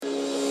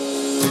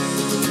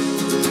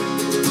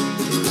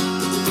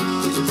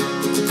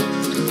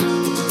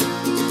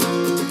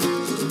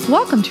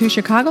Welcome to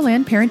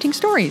Chicagoland Parenting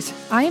Stories.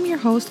 I am your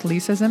host,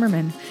 Lisa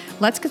Zimmerman.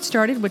 Let's get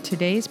started with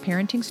today's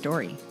parenting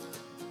story.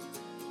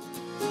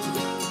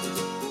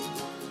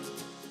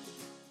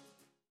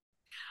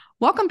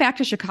 Welcome back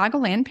to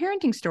Chicagoland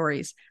Parenting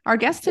Stories. Our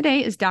guest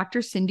today is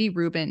Dr. Cindy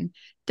Rubin.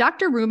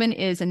 Dr. Rubin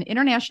is an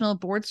international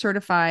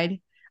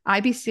board-certified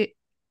IBC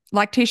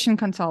lactation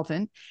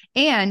consultant,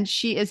 and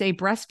she is a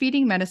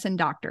breastfeeding medicine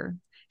doctor.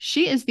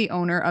 She is the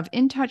owner of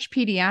In Touch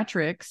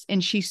Pediatrics,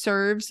 and she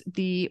serves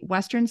the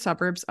western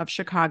suburbs of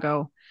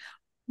Chicago.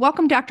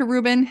 Welcome, Dr.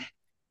 Rubin.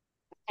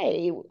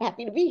 Hey,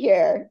 happy to be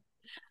here.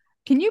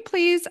 Can you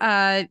please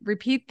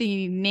repeat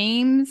the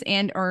names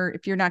or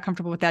if you're not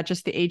comfortable with that,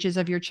 just the ages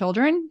of your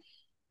children?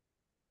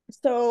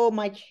 So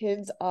my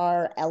kids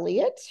are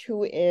Elliot,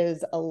 who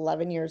is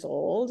 11 years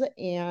old,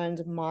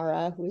 and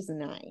Mara, who is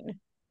 9.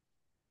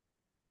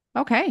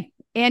 Okay.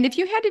 And if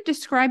you had to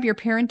describe your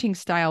parenting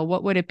style,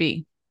 what would it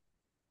be?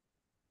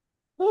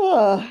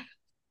 Oh,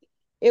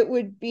 it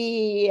would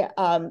be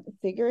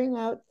figuring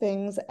out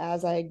things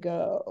as I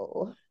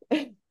go.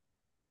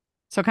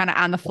 So kind of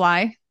on the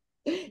fly?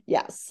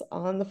 Yes,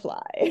 on the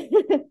fly.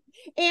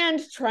 And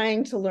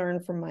trying to learn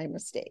from my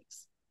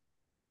mistakes.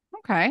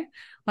 Okay.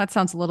 That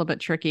sounds a little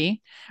bit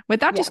tricky.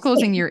 Without Yes.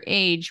 disclosing your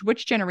age,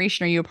 which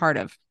generation are you a part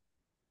of?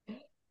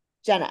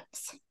 Gen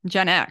X.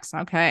 Gen X.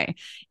 Okay.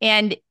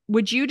 And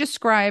would you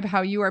describe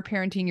how you are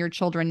parenting your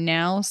children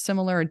now,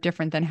 similar or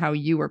different than how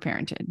you were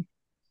parented?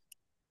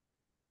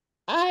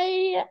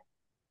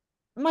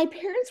 My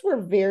parents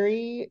were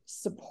very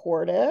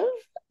supportive,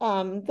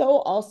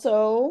 though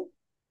also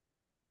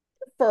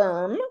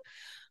firm.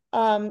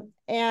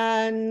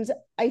 And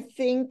I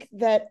think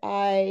that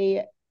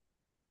I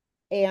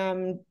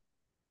am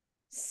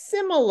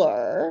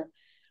similar,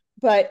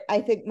 but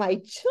I think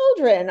my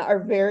children are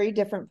very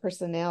different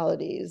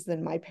personalities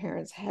than my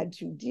parents had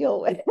to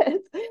deal with.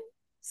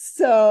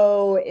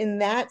 So in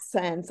that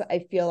sense, I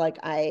feel like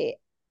I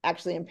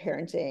actually am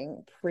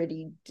parenting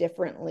pretty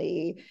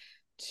differently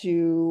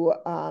to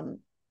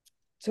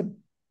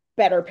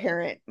better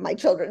parent my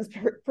children's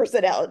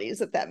personalities,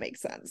 if that makes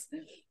sense.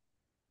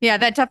 Yeah,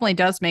 that definitely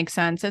does make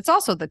sense. It's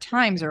also the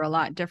times are a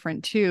lot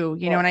different too,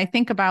 and I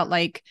think about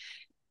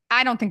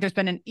I don't think there's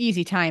been an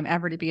easy time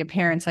ever to be a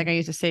parent. Like I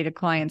used to say to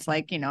clients,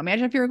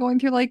 imagine if you were going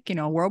through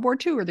World War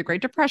II or the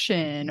Great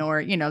Depression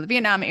or, the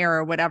Vietnam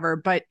era or whatever.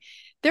 But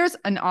there's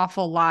an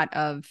awful lot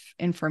of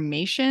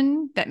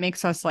information that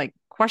makes us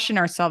question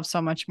ourselves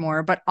so much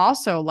more. But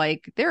also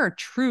there are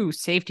true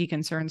safety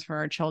concerns for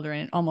our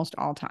children at almost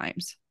all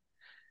times.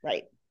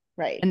 Right.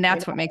 Right. And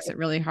that's what makes it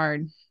really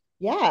hard.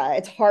 Yeah.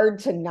 It's hard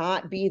to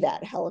not be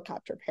that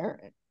helicopter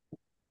parent.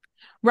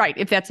 Right.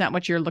 If that's not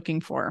what you're looking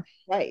for.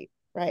 Right.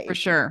 Right. For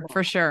sure.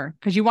 For sure.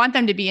 Because you want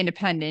them to be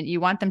independent. You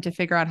want them to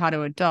figure out how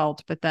to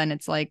adult, but then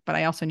it's but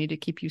I also need to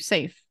keep you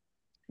safe.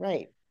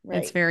 Right. Right.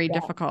 It's very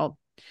difficult.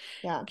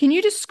 Yeah. Can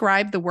you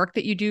describe the work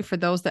that you do for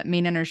those that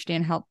may not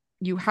understand how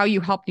you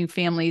help new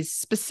families,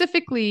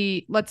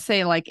 specifically, let's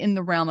say in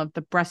the realm of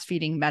the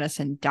breastfeeding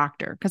medicine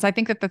doctor? Because I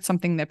think that that's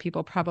something that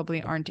people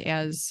probably aren't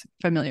as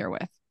familiar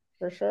with.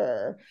 For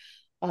sure.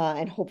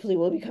 And hopefully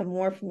we'll become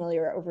more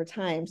familiar over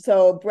time.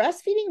 So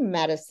breastfeeding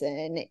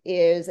medicine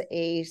is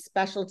a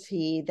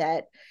specialty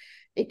that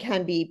it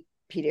can be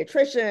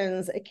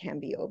pediatricians, it can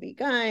be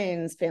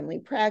OB-GYNs, family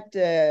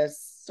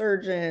practice,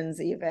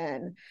 surgeons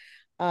even.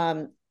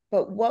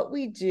 But what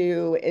we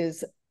do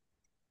is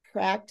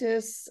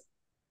practice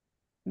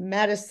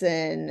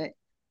medicine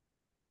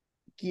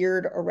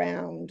geared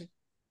around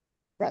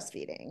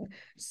breastfeeding.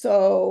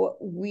 So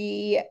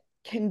we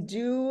can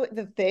do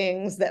the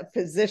things that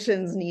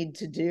physicians need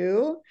to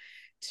do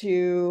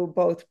to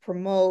both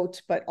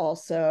promote, but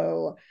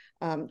also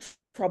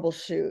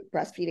troubleshoot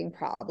breastfeeding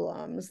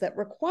problems that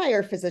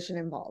require physician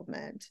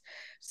involvement.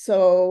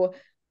 So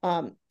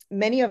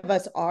many of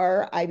us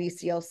are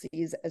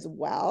IBCLCs as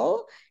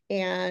well,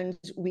 and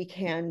we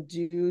can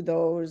do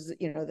those,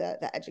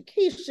 the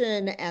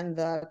education and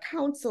the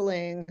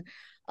counseling.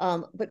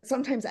 But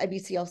sometimes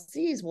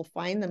IBCLCs will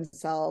find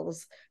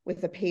themselves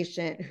with a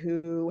patient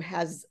who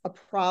has a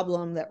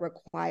problem that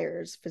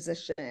requires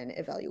physician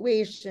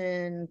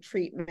evaluation,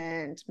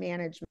 treatment,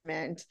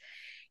 management.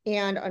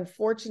 And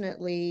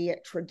unfortunately,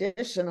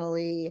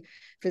 traditionally,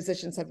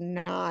 physicians have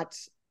not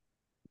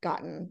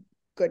gotten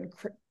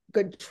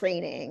good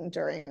training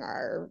during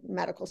our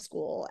medical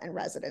school and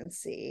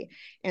residency.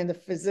 And the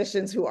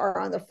physicians who are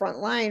on the front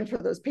line for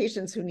those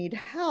patients who need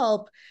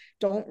help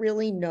don't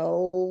really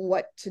know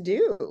what to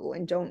do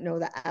and don't know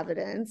the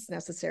evidence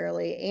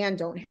necessarily and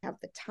don't have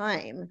the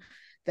time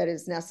that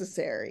is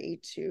necessary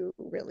to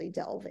really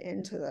delve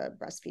into the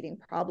breastfeeding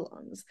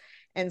problems.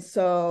 And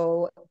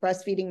so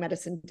breastfeeding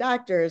medicine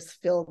doctors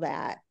fill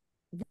that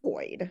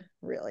void,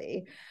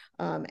 really.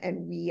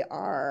 And we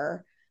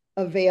are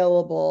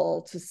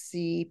available to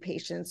see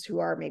patients who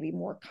are maybe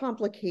more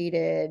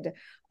complicated,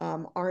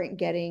 aren't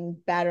getting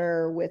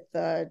better with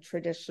the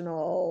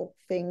traditional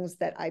things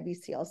that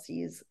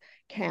IBCLCs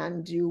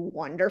can do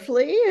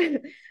wonderfully.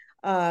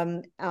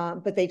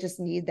 But they just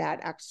need that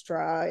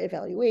extra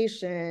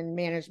evaluation.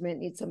 Management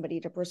needs somebody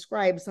to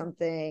prescribe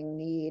something,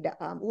 need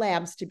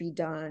labs to be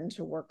done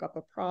to work up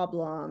a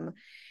problem.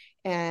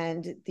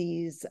 And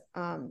these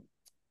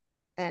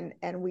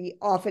and we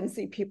often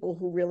see people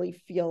who really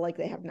feel like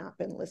they have not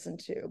been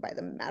listened to by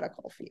the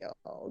medical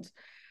field,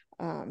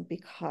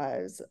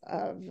 because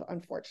of,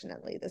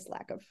 unfortunately, this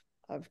lack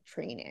of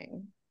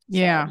training.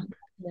 Yeah. So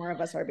more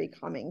of us are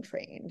becoming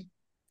trained.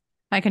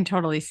 I can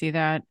totally see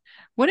that.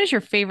 What is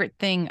your favorite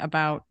thing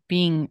about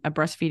being a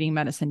breastfeeding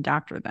medicine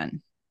doctor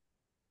then?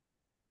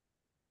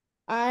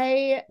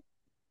 I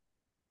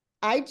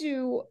I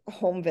do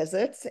home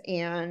visits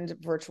and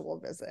virtual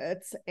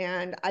visits,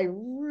 and I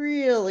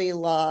really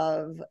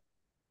love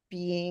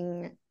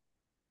being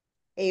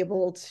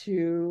able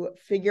to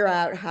figure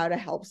out how to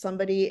help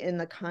somebody in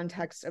the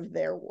context of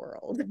their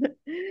world.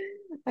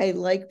 I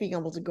like being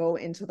able to go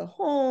into the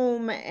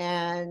home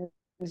and,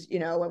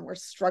 when we're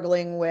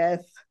struggling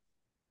with,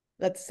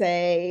 let's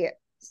say,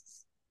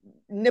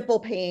 nipple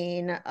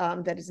pain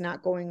that is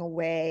not going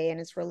away and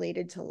is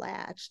related to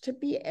latch, to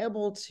be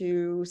able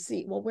to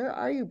see, well, where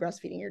are you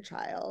breastfeeding your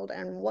child,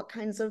 and what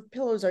kinds of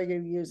pillows are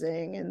you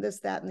using, and this,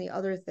 that, and the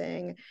other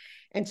thing,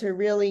 and to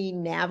really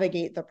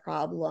navigate the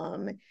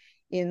problem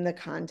in the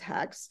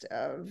context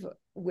of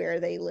where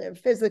they live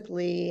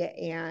physically.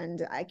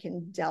 And I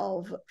can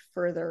delve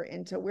further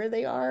into where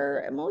they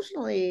are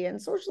emotionally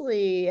and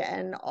socially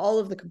and all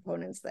of the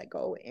components that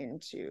go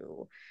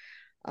into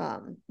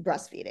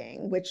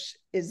breastfeeding, which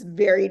is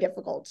very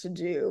difficult to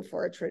do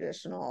for a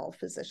traditional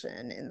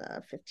physician in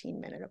the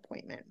 15-minute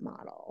appointment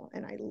model.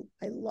 And I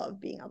love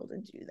being able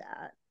to do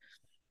that.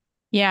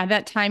 Yeah,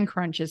 that time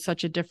crunch is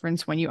such a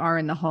difference when you are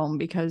in the home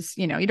because,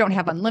 you don't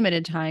have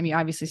unlimited time. You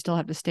obviously still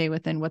have to stay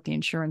within what the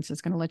insurance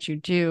is going to let you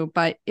do.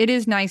 But it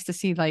is nice to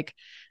see like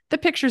the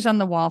pictures on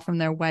the wall from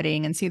their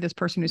wedding and see this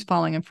person who's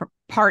falling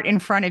apart in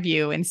front of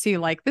you and see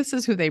like this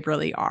is who they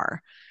really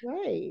are,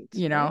 Right.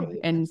 and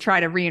Absolutely.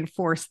 try to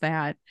reinforce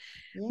that.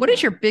 What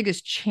is Yeah. your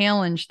biggest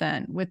challenge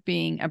then with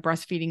being a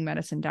breastfeeding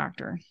medicine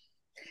doctor?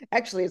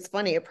 Actually, it's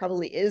funny. It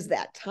probably is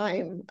that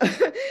time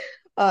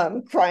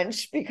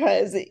crunch,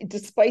 because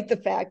despite the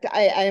fact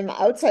I'm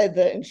outside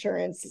the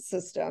insurance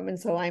system, and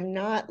so I'm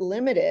not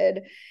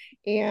limited,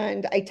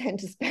 and I tend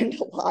to spend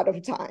a lot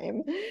of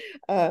time.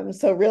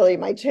 So really,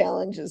 my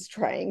challenge is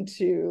trying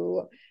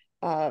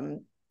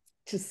um,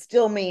 to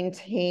still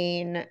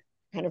maintain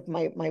kind of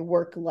my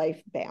work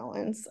life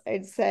balance,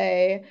 I'd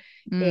say,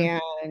 Mm,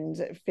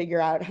 and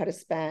figure out how to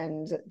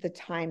spend the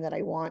time that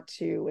I want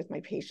to with my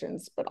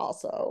patients, but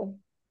also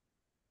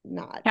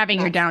having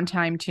your not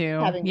downtime too.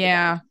 having my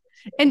Yeah.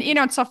 And,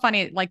 downtime. it's so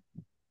funny. Like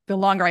the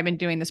longer I've been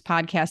doing this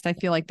podcast, I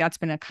feel like that's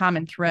been a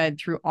common thread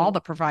through all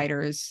the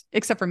providers,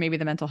 except for maybe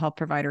the mental health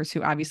providers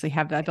who obviously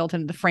have that built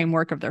into the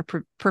framework of their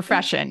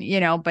profession,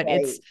 but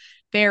Right. it's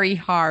very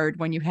hard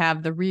when you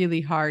have the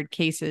really hard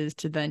cases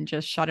to then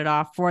just shut it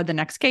off for the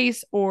next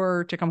case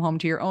or to come home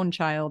to your own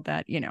child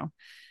that,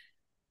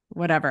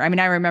 whatever. I mean,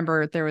 I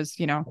remember there was,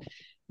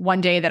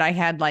 one day that I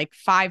had like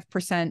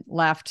 5%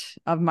 left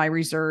of my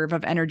reserve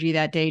of energy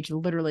that day to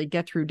literally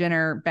get through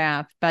dinner,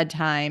 bath,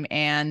 bedtime.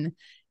 And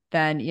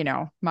then,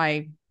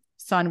 my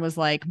son was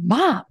like,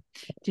 Mom,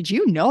 did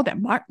you know that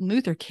Martin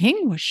Luther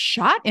King was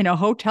shot in a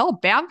hotel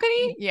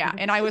balcony? Yeah.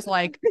 And I was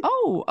like,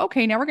 oh,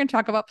 okay. Now we're going to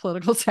talk about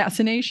political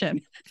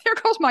assassination. There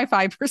goes my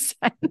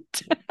 5%.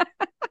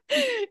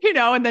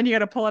 And then you got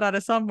to pull it out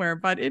of somewhere.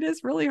 But it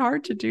is really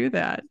hard to do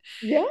that.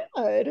 Yeah,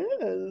 it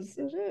is.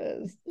 It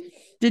is.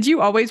 Did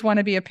you always want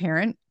to be a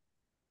parent?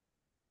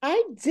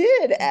 I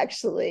did,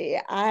 actually.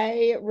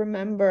 I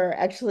remember,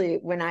 actually,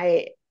 when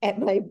at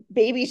my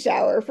baby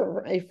shower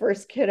for my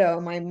first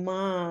kiddo, my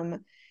mom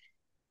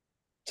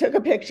took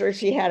a picture.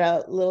 She had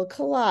a little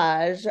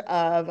collage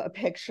of a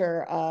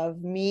picture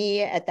of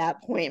me at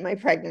that point in my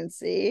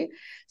pregnancy,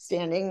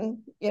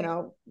 standing,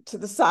 to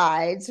the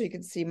side so you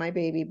could see my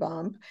baby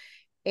bump,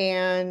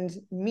 and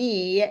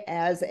me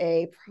as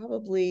a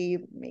probably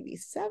maybe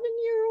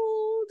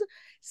 7-year-old,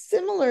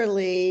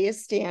 similarly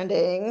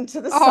standing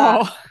to the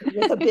side Oh,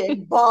 with a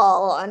big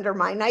ball under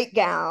my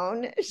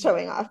nightgown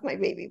showing off my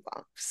baby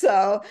bump.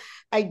 So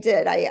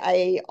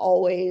I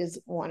always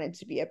wanted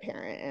to be a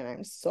parent, and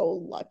I'm so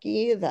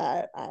lucky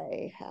that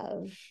I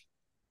have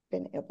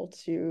been able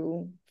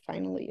to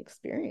finally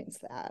experience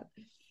that.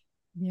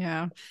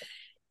 yeah.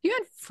 You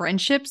had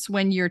friendships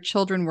when your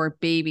children were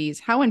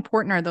babies. How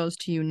important are those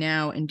to you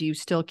now? And do you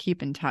still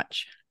keep in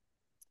touch?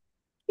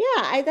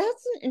 Yeah,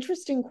 that's an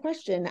interesting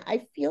question.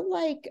 I feel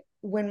like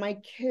when my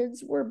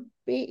kids were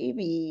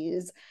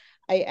babies,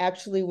 I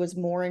actually was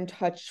more in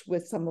touch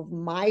with some of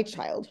my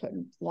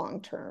childhood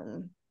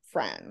long-term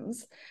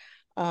friends,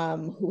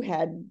 who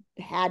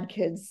had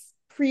kids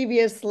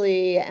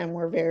previously and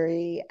were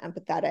very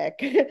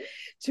empathetic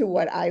to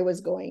what I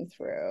was going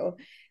through.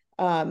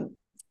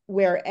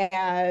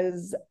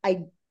 Whereas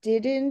I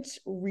didn't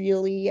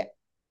really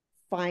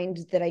find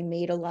that I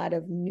made a lot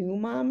of new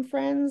mom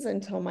friends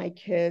until my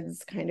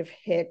kids kind of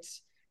hit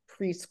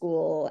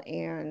preschool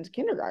and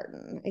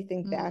kindergarten. I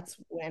think that's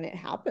when it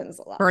happens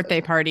a lot of the Birthday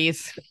time.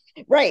 parties.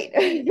 Right.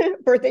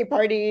 Birthday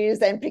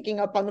parties and picking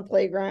up on the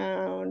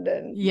playground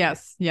and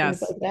Yes. things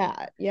Yes. like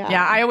that. Yeah,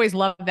 Yeah. I always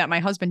loved that. My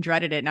husband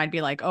dreaded it, and I'd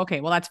be like,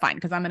 okay, well, that's fine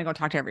because I'm going to go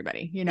talk to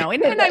everybody, and I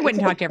Right.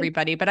 wouldn't talk to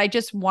everybody, but I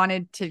just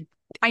wanted to,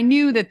 I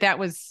knew that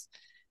was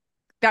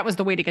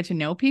the way to get to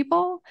know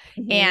people.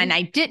 And Mhm.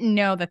 I didn't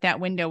know that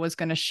window was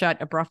going to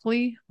shut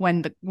abruptly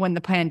when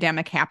the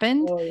pandemic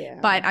happened. Oh, yeah.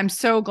 But I'm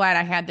so glad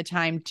I had the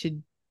time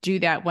to do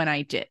that when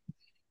I did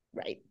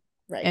Right.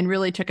 Right. and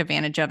really took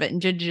advantage of it and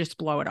did just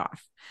blow it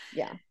off.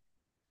 Yeah.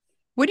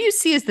 What do you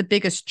see as the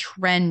biggest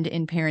trend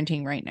in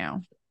parenting right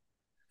now?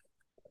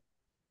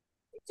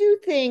 I do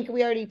think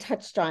we already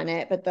touched on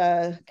it, but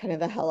the kind of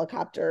the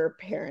helicopter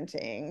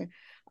parenting,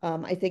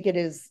 I think it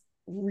is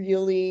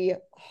really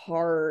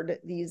hard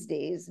these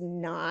days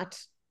not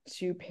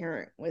to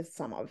parent with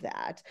some of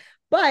that.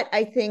 But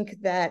I think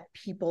that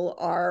people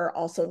are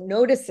also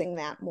noticing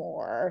that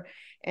more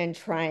and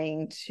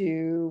trying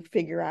to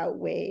figure out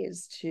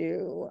ways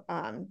to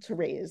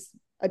raise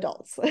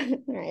adults.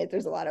 Right?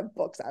 There's a lot of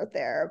books out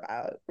there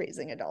about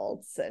raising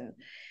adults, and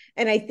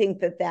I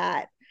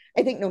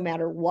think no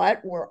matter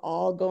what, we're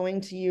all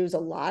going to use a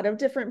lot of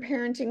different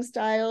parenting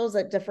styles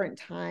at different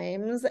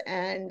times.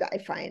 And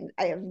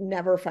I have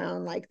never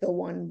found like the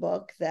one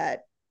book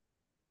that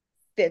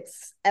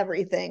fits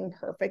everything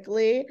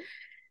perfectly.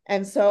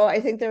 And so I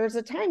think there's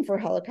a time for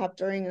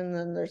helicoptering and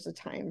then there's a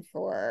time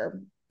for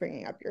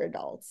bringing up your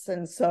adults.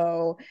 And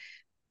so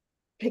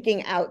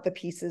picking out the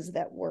pieces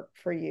that work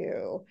for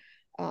you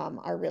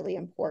are really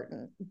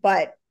important.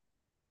 But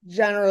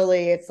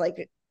generally, it's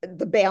like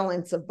the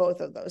balance of both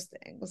of those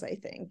things, I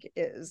think,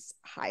 is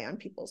high on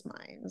people's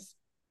minds.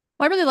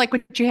 Well, I really like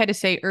what you had to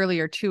say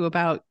earlier too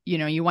about,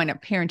 you wind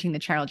up parenting the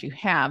child you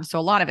have. So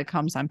a lot of it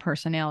comes on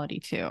personality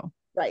too.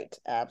 Right.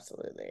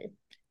 Absolutely.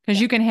 Because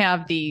Yeah. you can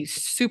have the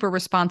super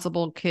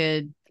responsible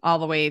kid all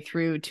the way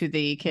through to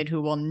the kid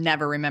who will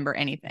never remember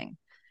anything.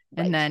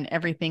 And Right. then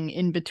everything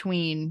in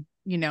between,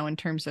 in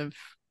terms of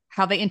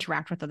how they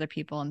interact with other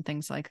people and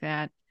things like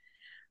that.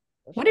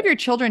 For What have sure. your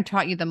children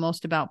taught you the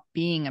most about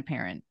being a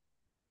parent?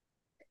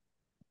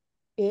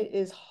 It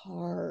is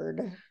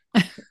hard.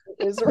 It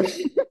is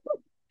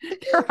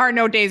There are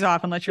no days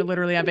off unless you're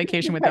literally on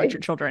vacation without right.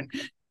 your children.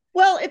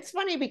 Well, it's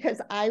funny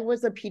because I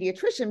was a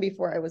pediatrician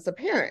before I was a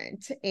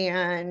parent.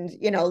 And,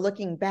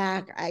 looking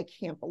back, I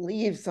can't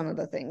believe some of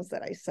the things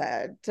that I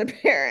said to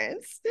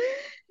parents,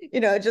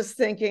 just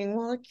thinking,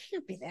 well, it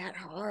can't be that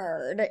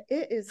hard.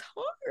 It is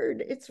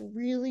hard. It's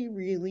really,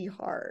 really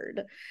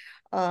hard.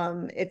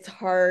 It's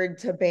hard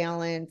to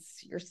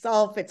balance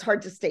yourself. It's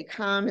hard to stay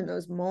calm in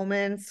those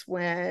moments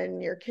when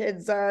your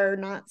kids are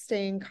not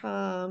staying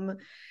calm.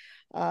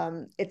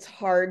 It's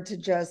hard to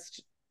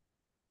just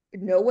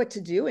know what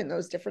to do in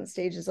those different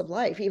stages of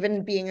life.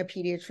 Even being a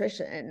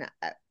pediatrician,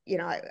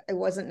 I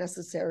wasn't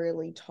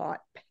necessarily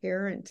taught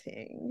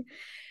parenting.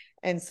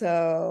 And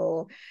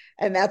so,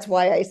 and that's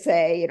why I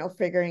say,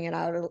 figuring it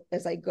out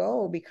as I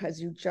go,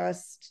 because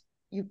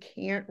you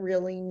can't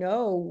really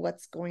know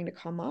what's going to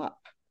come up.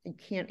 You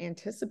can't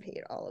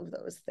anticipate all of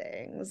those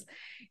things.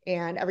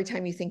 And every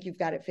time you think you've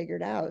got it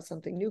figured out,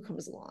 something new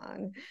comes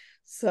along.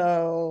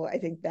 So I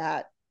think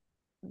that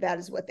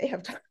is what they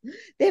have done.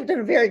 They have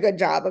done a very good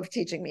job of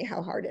teaching me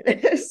how hard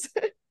it is.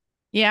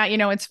 Yeah,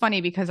 it's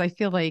funny because I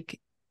feel like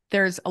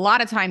there's a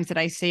lot of times that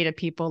I say to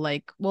people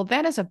like, well,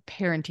 that is a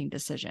parenting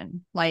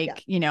decision. Yeah.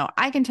 Like,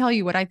 I can tell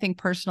you what I think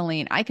personally,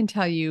 and I can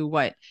tell you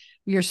what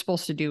you're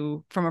supposed to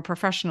do from a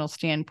professional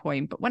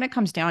standpoint. But when it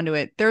comes down to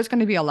it, there's going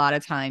to be a lot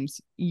of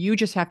times you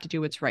just have to do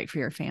what's right for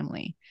your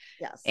family.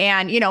 Yes.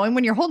 And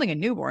when you're holding a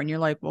newborn, you're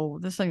like, well,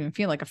 this doesn't even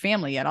feel like a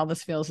family yet. All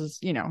this feels is,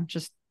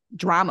 just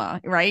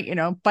drama, right?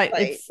 But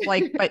Right. it's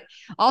like, but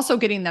also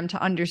getting them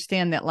to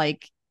understand that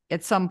like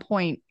at some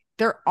point,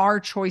 there are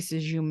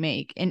choices you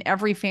make and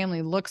every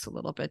family looks a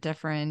little bit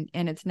different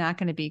and it's not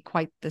going to be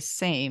quite the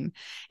same.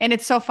 And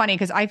it's so funny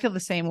because I feel the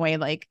same way.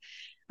 Like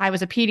I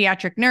was a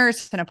pediatric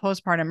nurse and a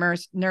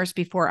postpartum nurse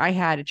before I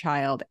had a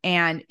child.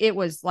 And it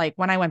was like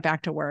when I went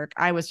back to work,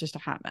 I was just a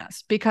hot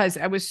mess because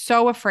I was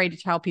so afraid to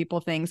tell people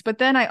things. But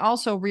then I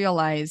also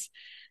realized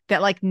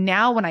that like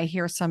now when I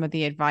hear some of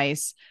the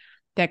advice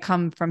that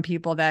come from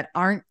people that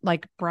aren't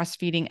like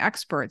breastfeeding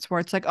experts, where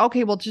it's like,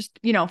 okay, well, just,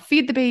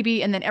 feed the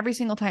baby and then every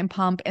single time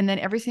pump and then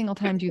every single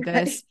time do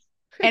this.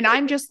 Right. And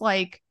I'm just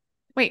like,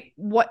 wait,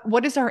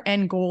 what is our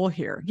end goal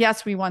here?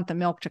 Yes, we want the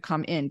milk to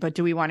come in, but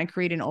do we want to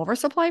create an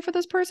oversupply for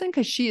this person?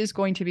 Because she is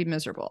going to be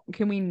miserable.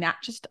 Can we not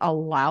just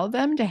allow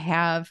them to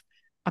have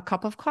a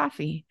cup of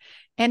coffee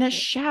and a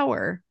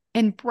shower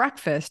and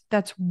breakfast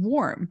that's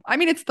warm? I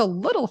mean, it's the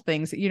little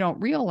things that you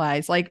don't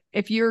realize. Like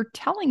if you're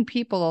telling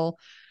people,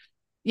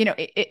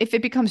 if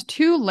it becomes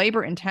too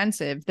labor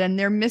intensive, then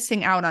they're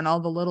missing out on all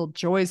the little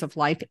joys of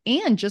life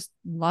and just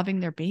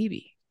loving their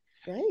baby.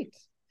 Right.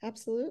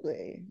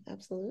 Absolutely.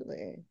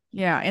 Absolutely.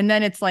 Yeah. And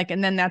then it's like,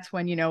 and then that's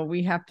when,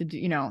 we have to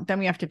do, then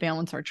we have to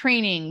balance our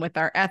training with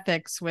our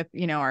ethics, with,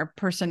 our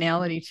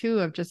personality too,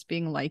 of just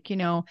being like,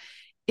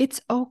 it's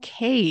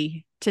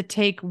okay to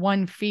take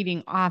one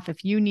feeding off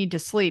if you need to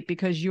sleep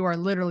because you are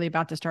literally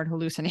about to start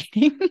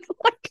hallucinating.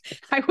 Like,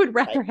 I would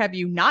rather have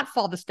you not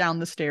fall down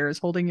the stairs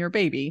holding your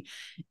baby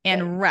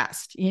and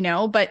rest,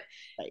 but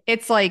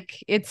it's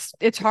like,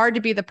 it's hard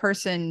to be the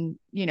person,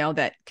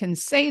 that can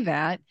say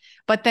that,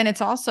 but then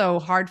it's also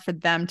hard for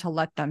them to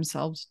let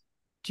themselves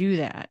do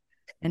that.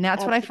 And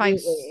that's what I find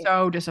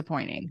so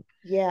disappointing.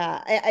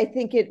 Yeah, I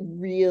think it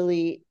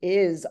really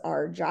is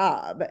our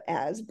job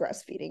as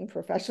breastfeeding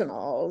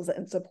professionals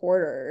and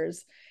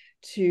supporters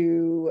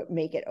to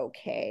make it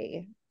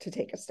okay to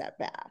take a step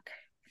back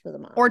for the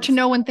moms. Or to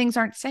know when things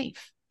aren't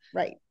safe.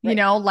 Right.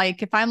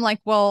 Like if I'm like,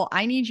 well,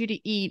 I need you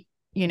to eat,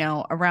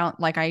 around,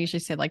 like I usually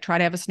say, like, try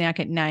to have a snack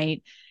at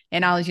night.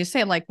 And I'll just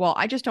say, like, well,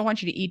 I just don't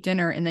want you to eat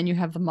dinner. And then you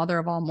have the mother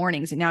of all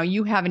mornings. And now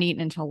you haven't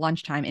eaten until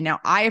lunchtime. And now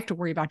I have to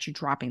worry about you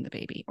dropping the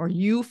baby or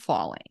you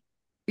falling.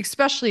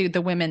 Especially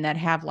the women that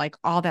have like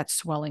all that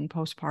swelling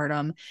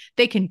postpartum.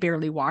 They can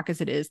barely walk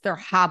as it is. They're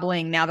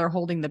hobbling. Now they're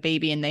holding the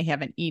baby and they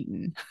haven't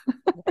eaten.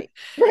 Right.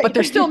 But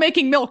they're still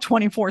making milk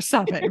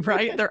 24/7,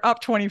 right? They're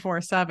up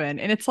 24/7.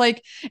 And it's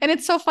like, and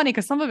it's so funny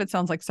because some of it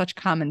sounds like such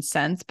common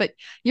sense, but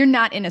you're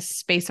not in a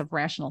space of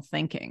rational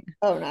thinking.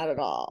 Oh, not at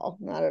all.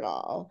 Not at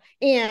all.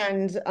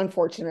 And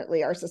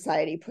unfortunately, our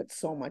society puts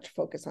so much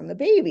focus on the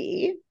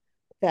baby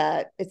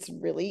that it's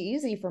really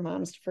easy for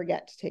moms to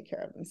forget to take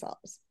care of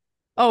themselves.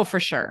 Oh, for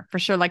sure. For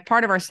sure. Like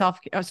part of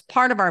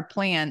our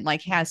plan,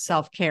 like has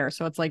self-care.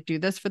 So it's like, do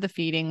this for the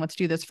feeding. Let's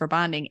do this for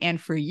bonding and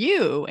for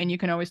you. And you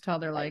can always tell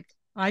they're like,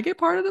 I get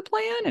part of the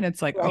plan. And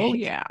it's like, oh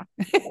yeah.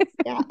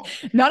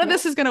 None of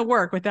this is going to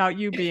work without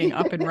you being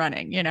up and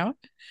running,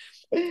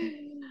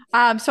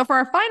 So for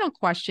our final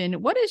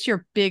question, what is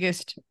your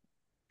biggest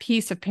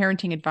piece of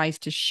parenting advice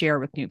to share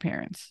with new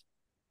parents?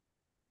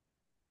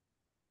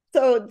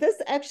 So this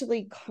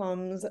actually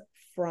comes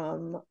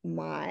from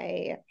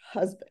my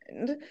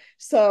husband.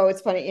 So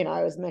it's funny,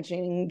 I was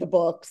mentioning the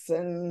books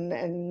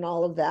and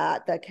all of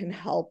that can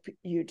help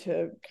you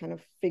to kind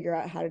of figure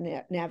out how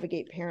to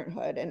navigate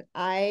parenthood. And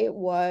I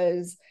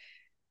was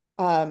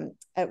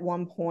at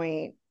one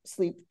point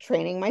sleep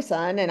training my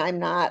son, and I'm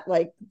not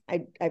like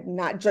I'm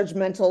not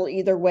judgmental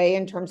either way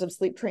in terms of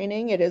sleep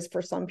training. It is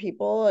for some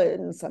people,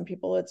 and some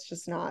people it's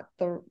just not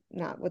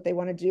what they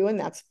want to do, and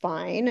that's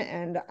fine,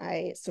 and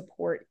I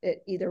support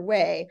it either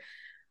way.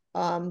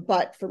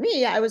 But for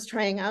me, I was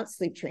trying out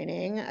sleep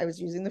training. I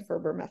was using the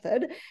Ferber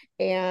method,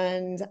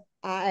 and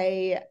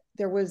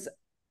there was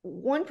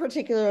one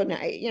particular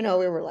night, we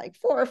were like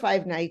 4 or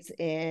 5 nights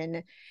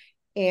in,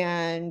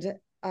 and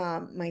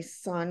my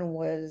son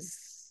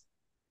was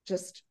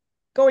just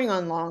going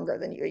on longer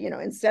than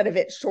instead of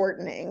it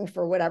shortening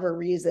for whatever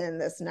reason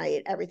this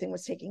night, everything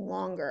was taking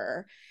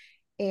longer.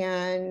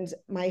 And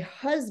my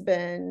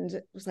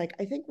husband was like,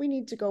 I think we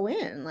need to go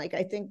in. Like,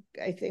 I think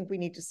we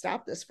need to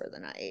stop this for the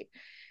night.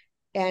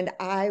 And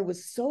I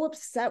was so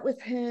upset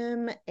with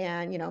him.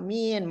 And,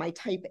 me and my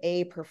type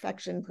A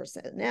perfection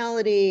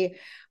personality,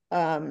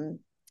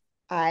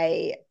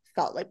 I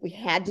felt like we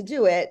had to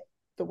do it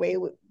the way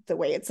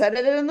it said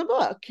it in the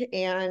book.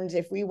 And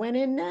if we went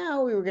in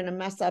now, we were going to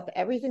mess up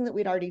everything that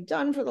we'd already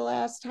done for the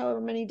last however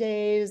many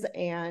days.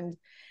 And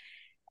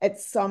at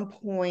some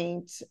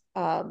point,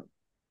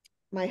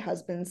 my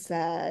husband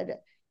said,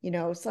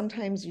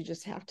 sometimes you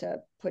just have to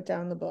put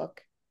down the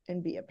book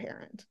and be a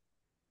parent.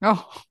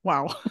 Oh,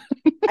 wow.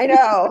 I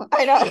know.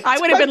 I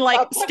would have been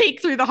like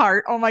stake through the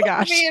heart. Oh my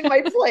gosh. Me in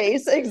my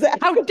place. Exactly.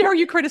 How dare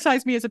you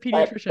criticize me as a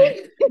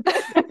pediatrician?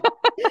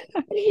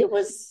 He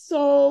was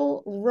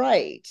so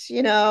right.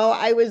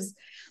 I was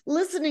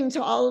listening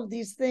to all of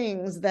these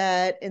things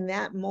that in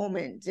that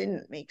moment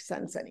didn't make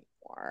sense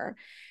anymore.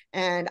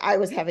 And I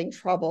was having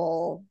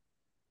trouble,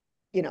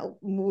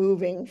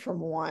 moving from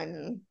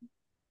one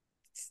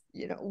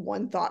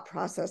thought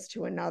process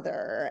to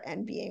another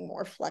and being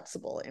more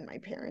flexible in my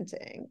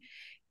parenting.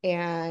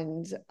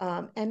 And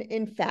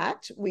in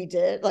fact, we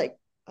did, like,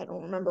 I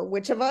don't remember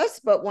which of us,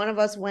 but one of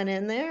us went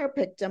in there,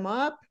 picked him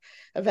up.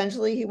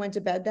 Eventually he went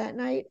to bed that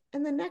night.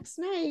 And the next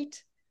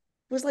night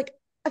was like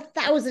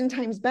 1,000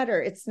 times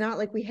better. It's not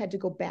like we had to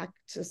go back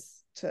to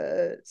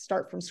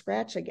start from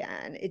scratch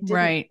again. It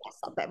didn't mess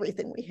up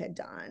everything we had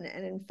done.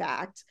 And in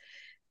fact,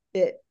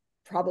 it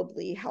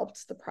probably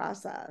helped the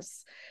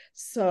process.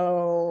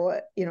 So,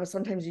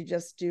 sometimes you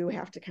just do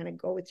have to kind of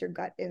go with your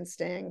gut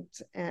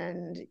instinct,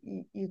 and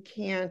you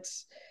can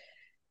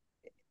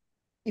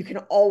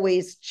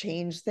always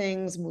change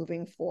things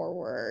moving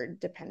forward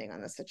depending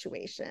on the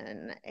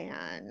situation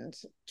and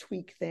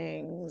tweak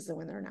things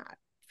when they're not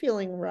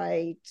feeling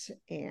right,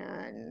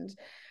 and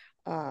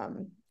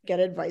get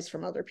advice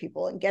from other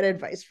people and get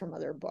advice from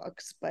other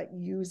books, but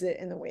use it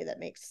in the way that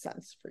makes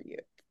sense for you.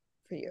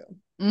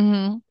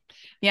 Mm-hmm.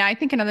 Yeah, I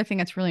think another thing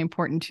that's really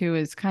important too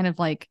is kind of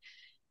like,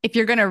 if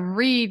you're going to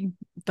read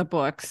the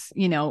books,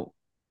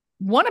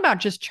 one about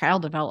just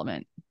child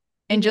development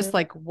and just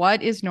like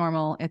what is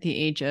normal at the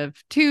age of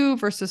 2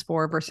 versus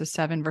 4 versus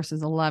 7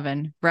 versus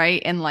 11,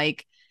 right? And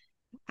like,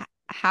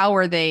 how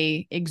are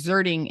they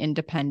exerting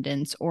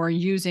independence or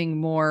using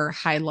more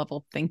high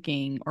level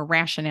thinking or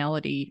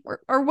rationality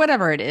or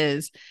whatever it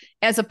is,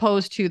 as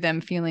opposed to them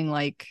feeling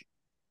like,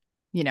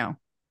 you know,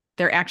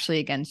 they're actually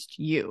against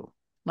you,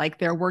 like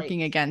they're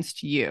working Right.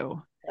 against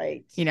you,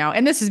 Right. you know.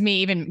 And this is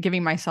me even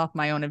giving myself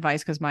my own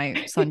advice because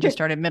my son just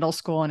started middle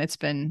school and it's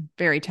been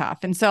very tough.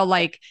 And so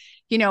like,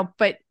 you know,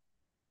 but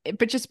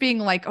just being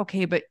like,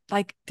 okay, but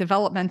like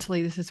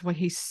developmentally, this is what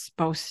he's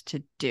supposed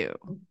to do.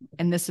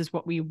 And this is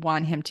what we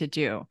want him to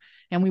do.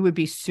 And we would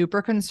be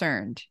super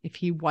concerned if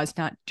he was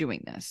not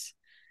doing this.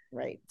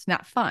 Right. It's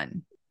not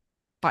fun,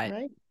 but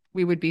Right.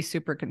 we would be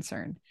super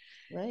concerned,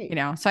 Right. you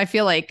know? So I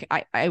feel like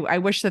I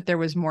wish that there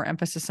was more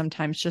emphasis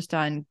sometimes just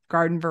on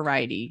garden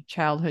variety,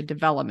 childhood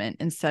development,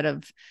 instead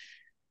of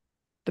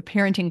the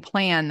parenting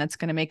plan that's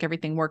going to make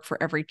everything work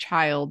for every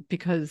child,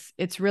 because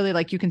it's really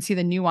like you can see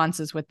the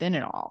nuances within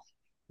it all.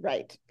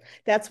 Right.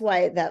 That's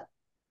why that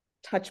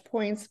Touch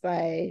Points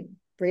by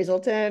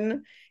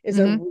Brazelton is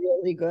a Mm-hmm.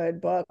 really good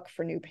book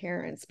for new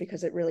parents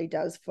because it really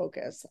does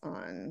focus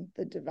on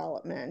the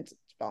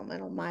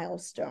developmental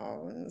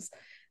milestones,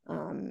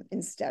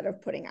 instead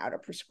of putting out a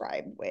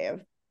prescribed way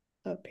of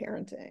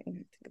parenting. I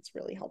think it's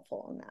really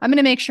helpful in that. I'm going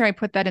to make sure I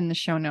put that in the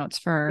show notes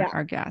for Yeah.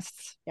 our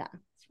guests. Yeah.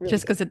 It's really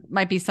Just good. because it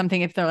might be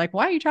something if they're like,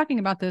 why are you talking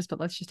about this?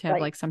 But let's just have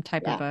Right. like some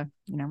type Yeah. of a,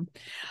 you know,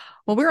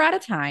 well, we're out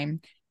of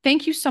time.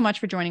 Thank you so much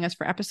for joining us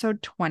for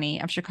episode 20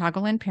 of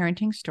Chicagoland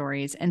Parenting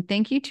Stories. And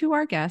thank you to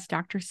our guest,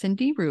 Dr.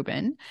 Cindy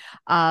Rubin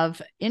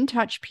of In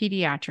Touch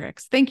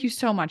Pediatrics. Thank you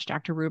so much,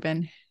 Dr.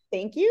 Rubin.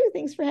 Thank you.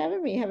 Thanks for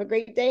having me. Have a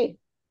great day.